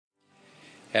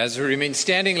As we remain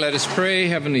standing, let us pray.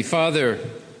 Heavenly Father,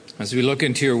 as we look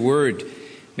into your word,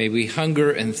 may we hunger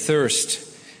and thirst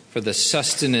for the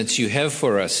sustenance you have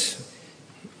for us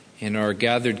in our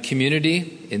gathered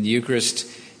community, in the Eucharist,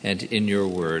 and in your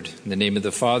word. In the name of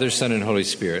the Father, Son, and Holy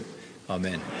Spirit.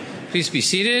 Amen. Please be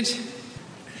seated.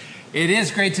 It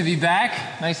is great to be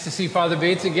back. Nice to see Father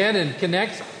Bates again and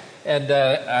connect. And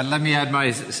let me add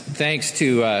my thanks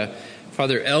to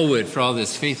Father Elwood for all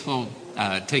this faithful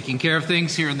taking care of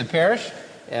things here in the parish,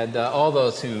 and all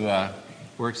those who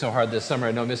worked so hard this summer.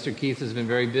 I know Mr. Keith has been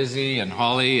very busy, and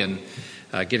Holly, and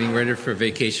getting ready for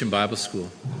Vacation Bible School.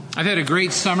 I've had a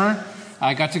great summer.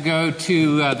 I got to go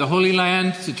to the Holy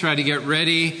Land to try to get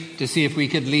ready to see if we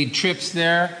could lead trips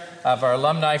there of our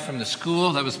alumni from the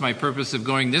school. That was my purpose of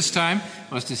going this time,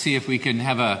 was to see if we can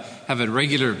have a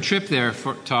regular trip there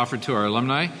to offer to our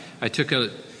alumni. I took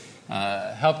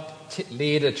helped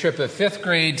lead a trip of 5th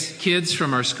grade kids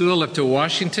from our school up to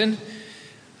Washington.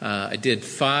 I did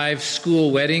 5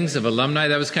 school weddings of alumni.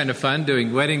 That was kind of fun,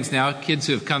 doing weddings now. Kids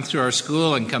who have come through our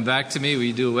school and come back to me,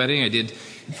 we do a wedding. I did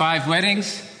 5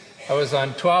 weddings. I was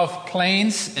on 12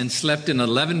 planes and slept in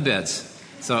 11 beds.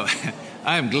 So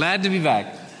I am glad to be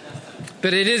back.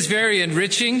 But it is very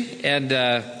enriching, and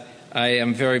I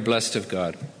am very blessed of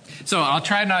God. So I'll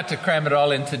try not to cram it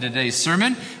all into today's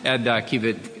sermon and keep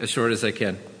it as short as I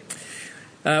can.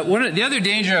 The other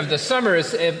danger of the summer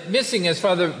is missing, as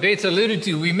Father Bates alluded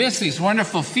to, we miss these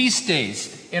wonderful feast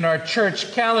days in our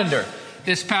church calendar.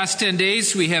 This past 10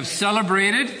 days we have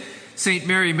celebrated St.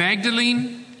 Mary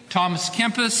Magdalene, Thomas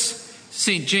Kempis,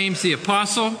 St. James the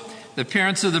Apostle, the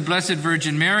parents of the Blessed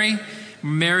Virgin Mary,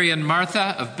 Mary and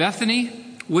Martha of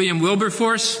Bethany, William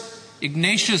Wilberforce,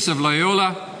 Ignatius of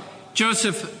Loyola,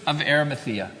 Joseph of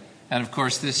Arimathea. And of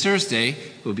course this Thursday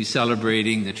we'll be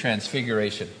celebrating the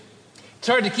Transfiguration. It's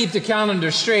hard to keep the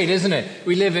calendar straight, isn't it?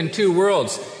 We live in 2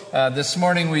 worlds. This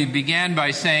morning we began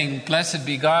by saying, blessed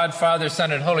be God, Father,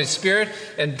 Son, and Holy Spirit,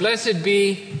 and blessed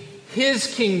be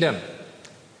His kingdom,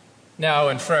 now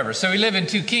and forever. So we live in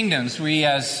 2 kingdoms. We,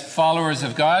 as followers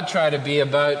of God, try to be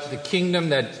about the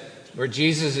kingdom where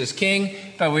Jesus is king,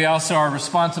 but we also are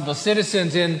responsible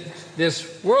citizens in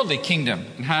this worldly kingdom.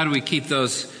 And how do we keep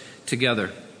those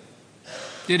together?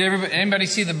 Did anybody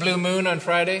see the blue moon on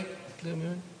Friday? Blue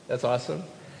moon? That's awesome.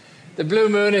 The blue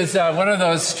moon is one of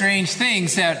those strange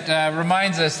things that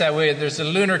reminds us that there's a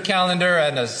lunar calendar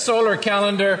and a solar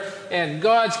calendar and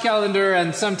God's calendar,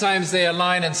 and sometimes they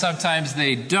align and sometimes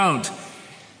they don't.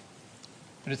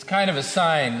 But it's kind of a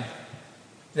sign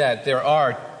that there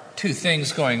are 2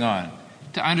 things going on.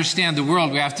 To understand the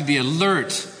world, we have to be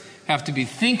alert, have to be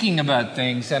thinking about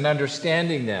things and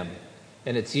understanding them.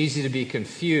 And it's easy to be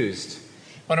confused.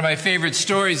 One of my favorite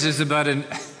stories is about an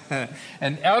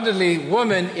elderly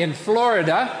woman in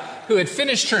Florida who had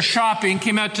finished her shopping,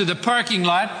 came out to the parking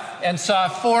lot, and saw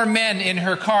 4 men in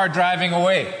her car driving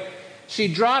away. She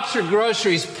drops her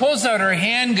groceries, pulls out her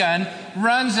handgun,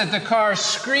 runs at the car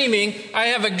screaming, "I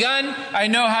have a gun, I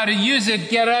know how to use it,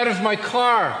 get out of my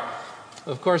car."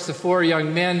 Of course, the 4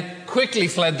 young men quickly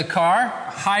fled the car,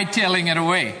 hightailing it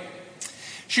away.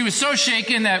 She was so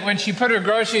shaken that when she put her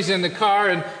groceries in the car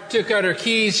and took out her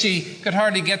keys, she could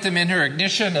hardly get them in her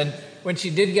ignition. And when she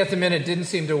did get them in, it didn't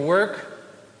seem to work.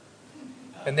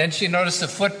 And then she noticed a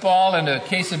football and a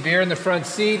case of beer in the front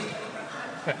seat.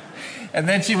 And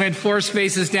then she went 4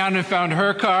 spaces down and found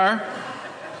her car.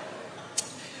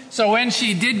 So when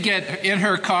she did get in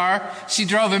her car, she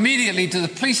drove immediately to the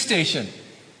police station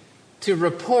to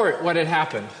report what had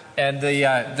happened. And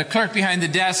the clerk behind the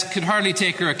desk could hardly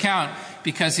take her account,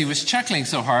 because he was chuckling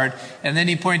so hard. And then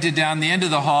he pointed down the end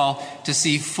of the hall to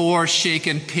see 4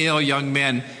 shaken, pale young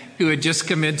men who had just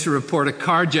come in to report a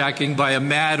carjacking by a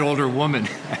mad older woman.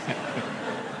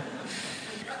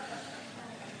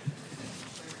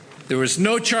 There was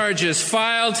no charges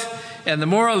filed, and the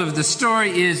moral of the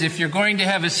story is, if you're going to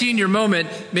have a senior moment,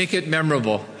 make it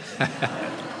memorable.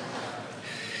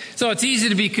 So it's easy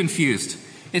to be confused.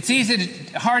 It's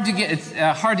hard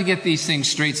to get these things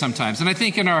straight sometimes. And I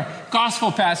think in our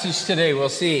gospel passage today, we'll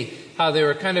see how they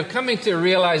were kind of coming to a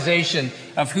realization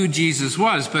of who Jesus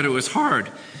was, but it was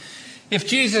hard. If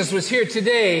Jesus was here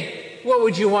today, what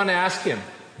would you want to ask him?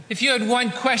 If you had one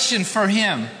question for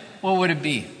him, what would it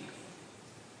be?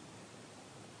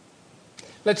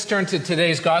 Let's turn to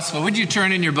today's gospel. Would you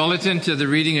turn in your bulletin to the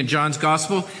reading in John's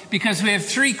gospel? Because we have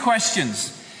 3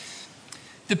 questions.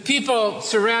 The people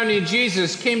surrounding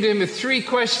Jesus came to him with 3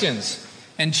 questions,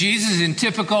 and Jesus, in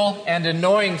typical and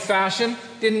annoying fashion,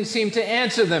 didn't seem to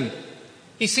answer them.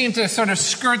 He seemed to sort of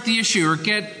skirt the issue or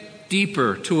get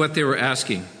deeper to what they were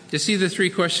asking. Do you see the 3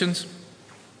 questions?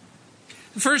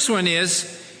 The first one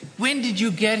is, When did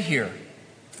you get here?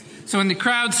 So when the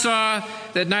crowd saw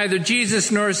that neither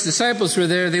Jesus nor his disciples were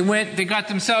there, they got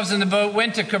themselves in the boat,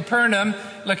 went to Capernaum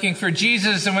looking for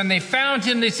Jesus. And when they found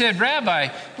him, they said, "Rabbi,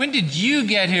 when did you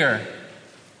get here?"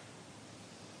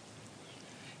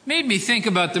 Made me think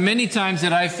about the many times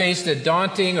that I faced a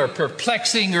daunting or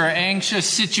perplexing or anxious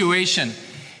situation.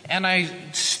 And I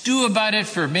stew about it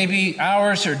for maybe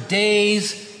hours or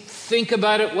days, think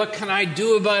about it. What can I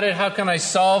do about it? How can I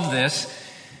solve this?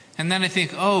 And then I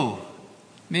think,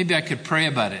 maybe I could pray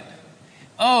about it.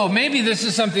 Maybe this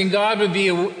is something God would be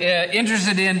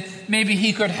interested in. Maybe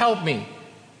he could help me.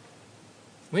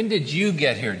 When did you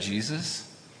get here, Jesus?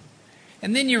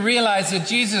 And then you realize that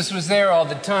Jesus was there all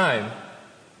the time.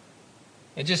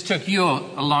 It just took you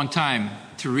a long time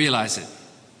to realize it.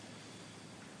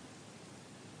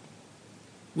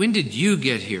 When did you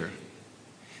get here?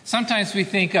 Sometimes we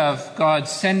think of God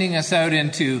sending us out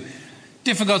into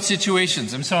difficult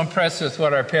situations. I'm so impressed with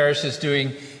what our parish is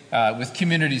doing with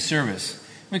community service.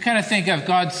 We kind of think of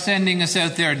God sending us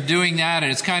out there and doing that,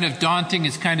 and it's kind of daunting,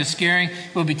 it's kind of scaring.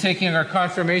 We'll be taking our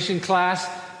confirmation class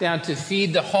down to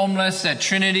feed the homeless at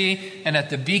Trinity and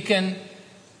at the Beacon.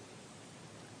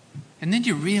 And then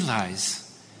you realize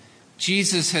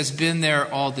Jesus has been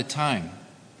there all the time.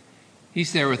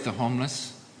 He's there with the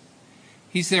homeless.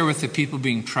 He's there with the people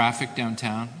being trafficked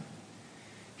downtown.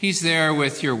 He's there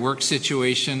with your work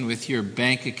situation, with your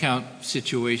bank account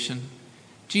situation.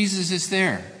 Jesus is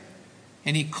there.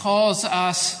 And he calls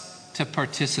us to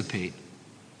participate.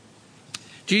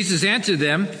 Jesus answered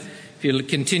them, if you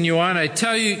continue on, "I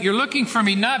tell you, you're looking for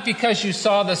me not because you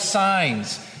saw the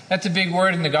signs." That's a big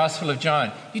word in the Gospel of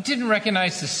John. You didn't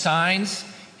recognize the signs.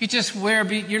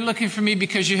 You're looking for me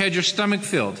because you had your stomach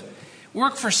filled.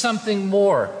 Work for something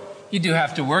more. You do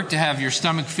have to work to have your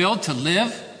stomach filled, to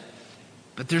live.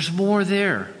 But there's more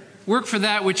there. Work for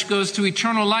that which goes to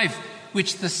eternal life,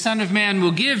 which the Son of Man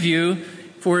will give you,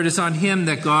 for it is on him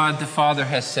that God the Father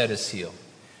has set a seal.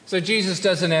 So Jesus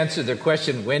doesn't answer their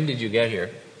question, when did you get here?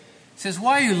 He says,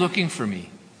 why are you looking for me?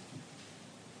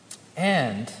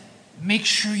 And make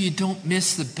sure you don't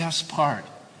miss the best part.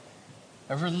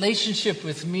 A relationship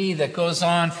with me that goes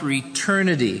on for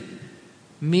eternity.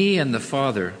 Me and the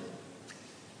Father.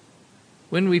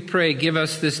 When we pray, give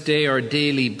us this day our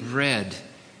daily bread,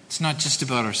 it's not just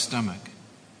about our stomach.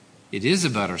 It is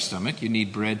about our stomach. You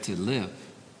need bread to live.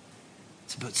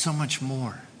 It's about so much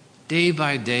more, day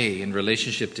by day in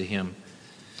relationship to him.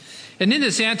 And in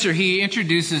this answer, he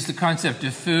introduces the concept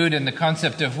of food and the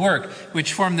concept of work,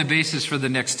 which form the basis for the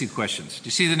next two questions. Do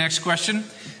you see the next question?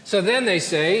 So then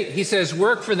he says,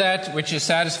 work for that which is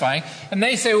satisfying. And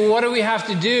they say, well, what do we have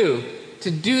to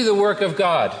do the work of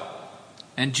God?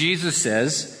 And Jesus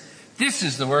says, this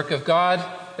is the work of God,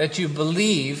 that you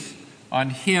believe on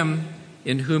him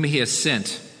in whom he has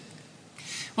sent.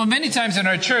 Well, many times in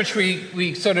our church,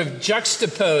 we sort of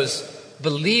juxtapose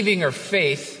believing or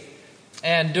faith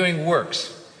and doing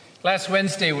works. Last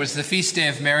Wednesday was the feast day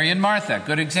of Mary and Martha.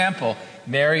 Good example.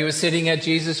 Mary was sitting at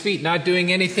Jesus' feet, not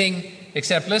doing anything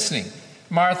except listening.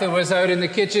 Martha was out in the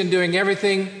kitchen doing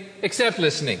everything except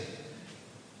listening.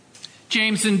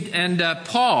 James and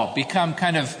Paul become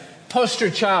kind of poster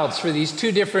childs for these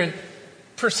two different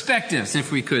perspectives,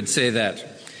 if we could say that.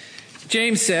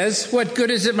 James says, what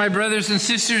good is it, my brothers and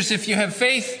sisters, if you have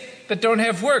faith but don't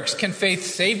have works? Can faith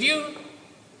save you?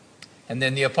 And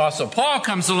then the Apostle Paul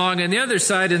comes along on the other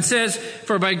side and says,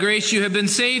 for by grace you have been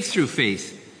saved through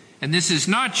faith. And this is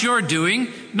not your doing,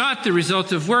 not the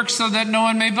result of works, so that no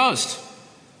one may boast.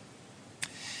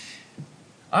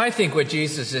 I think what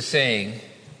Jesus is saying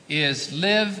is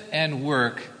live and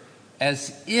work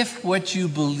as if what you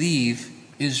believe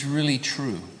is really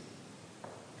true.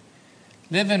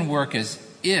 Live and work as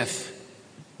if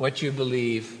what you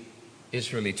believe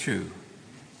is really true.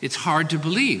 It's hard to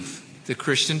believe the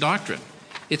Christian doctrine.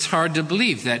 It's hard to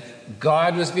believe that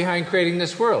God was behind creating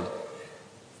this world,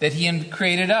 that he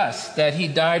created us, that he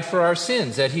died for our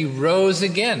sins, that he rose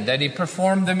again, that he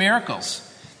performed the miracles.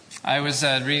 I was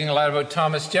reading a lot about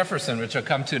Thomas Jefferson, which I'll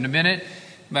come to in a minute,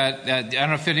 but I don't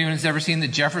know if anyone's ever seen the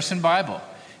Jefferson Bible,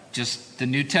 just the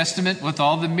New Testament with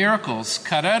all the miracles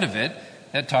cut out of it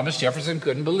that Thomas Jefferson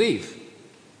couldn't believe.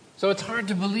 So it's hard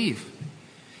to believe.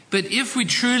 But if we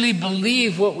truly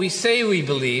believe what we say we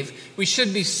believe, we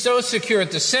should be so secure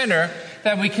at the center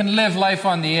that we can live life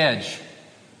on the edge.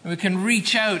 We can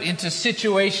reach out into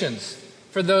situations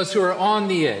for those who are on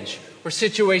the edge, or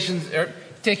situations or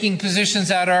taking positions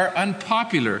that are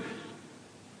unpopular.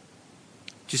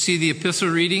 Do you see the epistle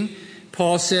reading?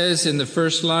 Paul says in the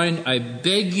first line, I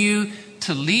beg you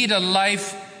to lead a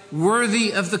life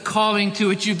worthy of the calling to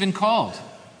which you've been called.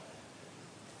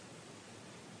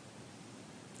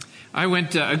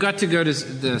 I got to go to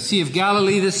the Sea of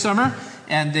Galilee this summer,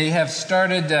 and they have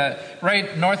started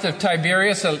right north of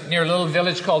Tiberias, near a little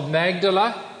village called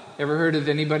Magdala. Ever heard of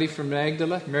anybody from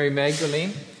Magdala? Mary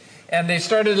Magdalene? And they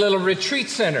started a little retreat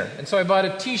center. And so I bought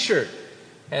a t-shirt.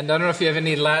 And I don't know if you have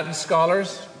any Latin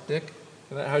scholars. Dick,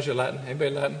 how's your Latin?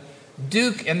 Anybody Latin?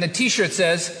 Duke, and the t-shirt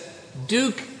says,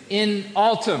 Duke in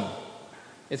Altum.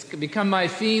 It's become my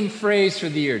theme phrase for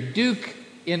the year, Duke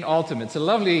in Altum. It's a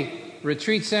lovely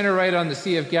retreat center right on the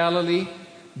Sea of Galilee.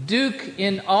 Duke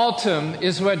in Altum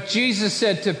is what Jesus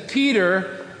said to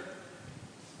Peter,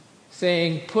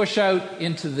 saying, push out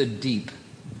into the deep.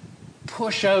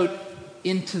 Push out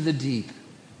into the deep.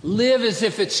 Live as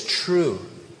if it's true.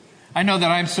 I know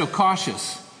that I'm so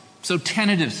cautious, so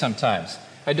tentative sometimes.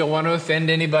 I don't want to offend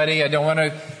anybody. I don't want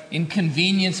to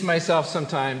inconvenience myself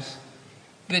sometimes.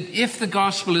 But if the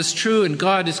gospel is true and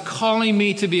God is calling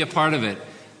me to be a part of it,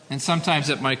 and sometimes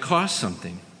it might cost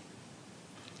something.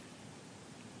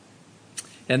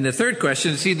 And the third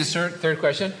question, see the third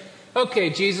question? Okay,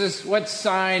 Jesus, what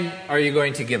sign are you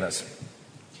going to give us?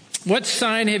 What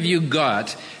sign have you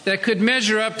got that could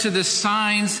measure up to the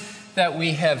signs that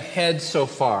we have had so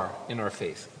far in our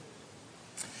faith?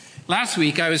 Last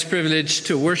week, I was privileged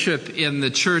to worship in the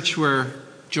church where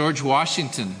George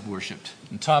Washington worshiped,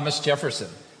 and Thomas Jefferson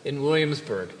in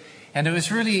Williamsburg. And it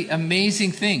was really an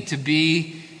amazing thing to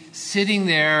be sitting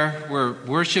there where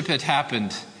worship had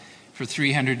happened for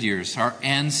 300 years. Our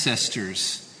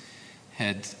ancestors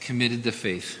had committed the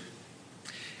faith.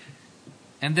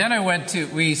 And then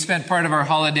we spent part of our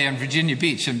holiday on Virginia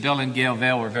Beach, and Bill and Gail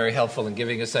Vale were very helpful in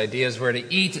giving us ideas where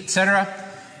to eat, etc.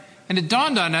 And it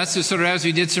dawned on us, as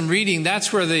we did some reading,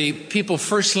 that's where the people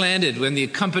first landed when the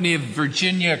company of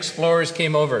Virginia explorers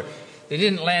came over. They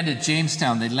didn't land at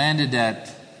Jamestown, they landed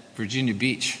at Virginia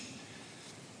Beach.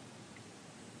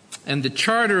 And the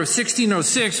charter of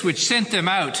 1606, which sent them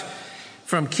out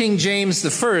from King James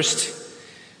I,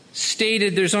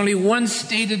 stated there's only one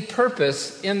stated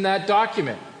purpose in that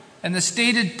document. And the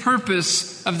stated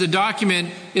purpose of the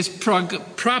document is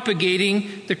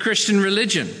propagating the Christian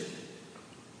religion.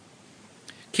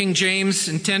 King James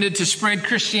intended to spread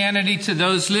Christianity to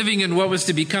those living in what was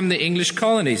to become the English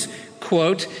colonies.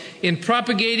 Quote, in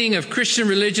propagating of Christian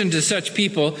religion to such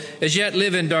people as yet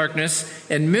live in darkness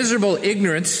and miserable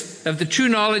ignorance of the true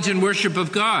knowledge and worship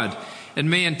of God, and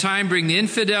may in time bring the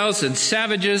infidels and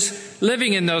savages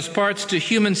living in those parts to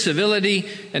human civility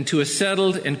and to a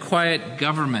settled and quiet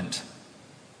government.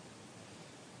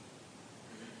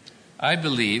 I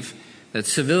believe that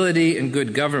civility and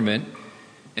good government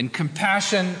and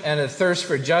compassion and a thirst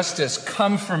for justice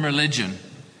come from religion.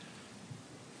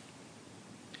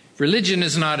 Religion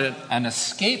is not an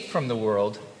escape from the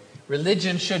world.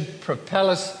 Religion should propel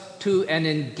us to an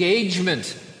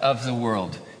engagement of the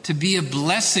world, to be a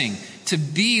blessing, to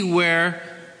be where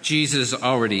Jesus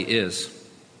already is.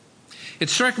 It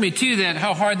struck me, too, that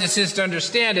how hard this is to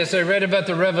understand as I read about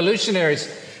the revolutionaries,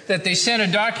 that they sent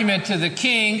a document to the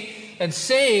king and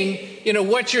saying,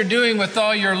 what you're doing with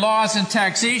all your laws and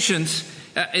taxations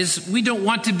is we don't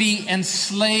want to be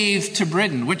enslaved to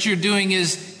Britain. What you're doing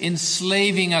is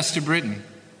enslaving us to Britain.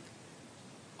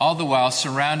 All the while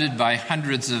surrounded by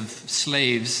hundreds of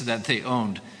slaves that they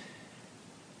owned.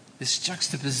 This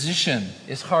juxtaposition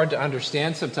is hard to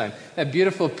understand sometimes. That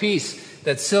beautiful piece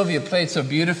that Sylvia played so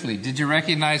beautifully. Did you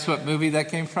recognize what movie that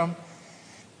came from?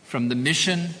 From The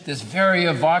Mission. This very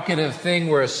evocative thing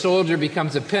where a soldier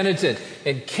becomes a penitent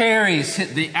and carries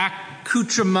the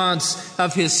accoutrements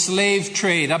of his slave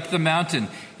trade up the mountain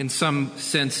in some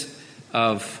sense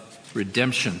of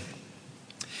redemption.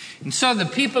 And so the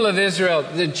people of Israel,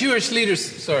 the Jewish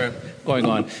leaders,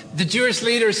 the Jewish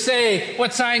leaders say,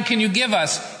 what sign can you give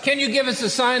us? Can you give us a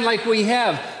sign like we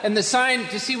have? And the sign,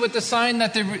 do you see what the sign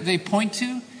that they point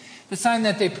to? The sign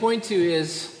that they point to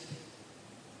is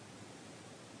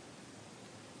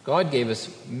God gave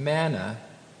us manna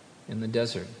in the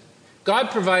desert. God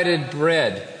provided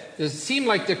bread. It seemed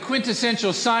like the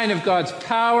quintessential sign of God's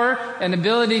power and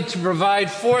ability to provide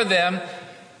for them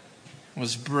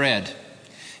was bread.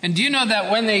 And do you know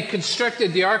that when they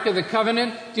constructed the Ark of the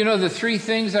Covenant, do you know the three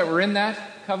things that were in that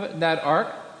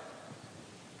ark?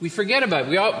 We forget about it.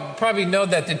 We all probably know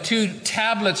that the 2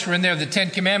 tablets were in there, the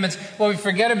 10 Commandments. What we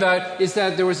forget about is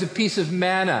that there was a piece of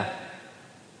manna.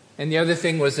 And the other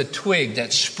thing was a twig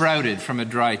that sprouted from a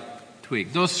dry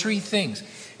twig. Those 3 things.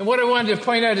 And what I wanted to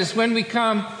point out is when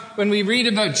we read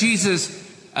about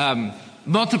Jesus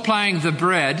multiplying the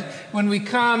bread, when we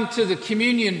come to the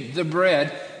communion, the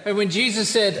bread, and when Jesus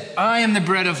said, I am the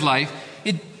bread of life,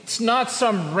 it's not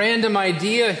some random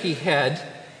idea he had,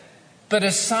 but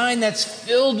a sign that's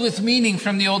filled with meaning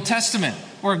from the Old Testament.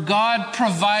 where God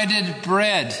provided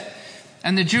bread.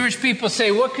 And the Jewish people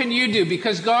say, what can you do?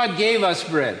 Because God gave us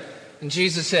bread. And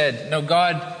Jesus said, no,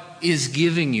 God is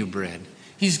giving you bread.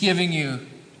 He's giving you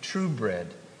true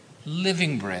bread,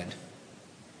 living bread.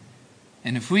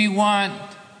 And if we want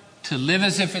to live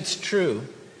as if it's true,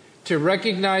 to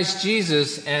recognize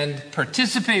Jesus and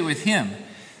participate with him,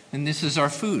 then this is our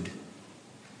food.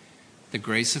 The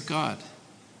grace of God.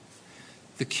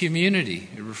 The community,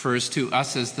 it refers to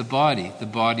us as the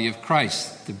body of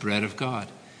Christ, the bread of God.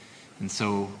 And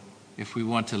so, if we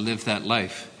want to live that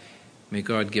life, may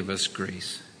God give us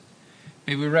grace.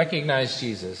 May we recognize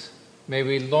Jesus. May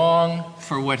we long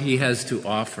for what he has to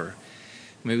offer.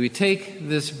 May we take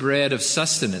this bread of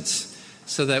sustenance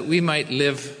so that we might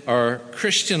live our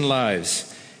Christian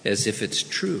lives as if it's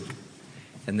true.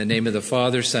 In the name of the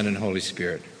Father, Son, and Holy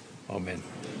Spirit. Amen.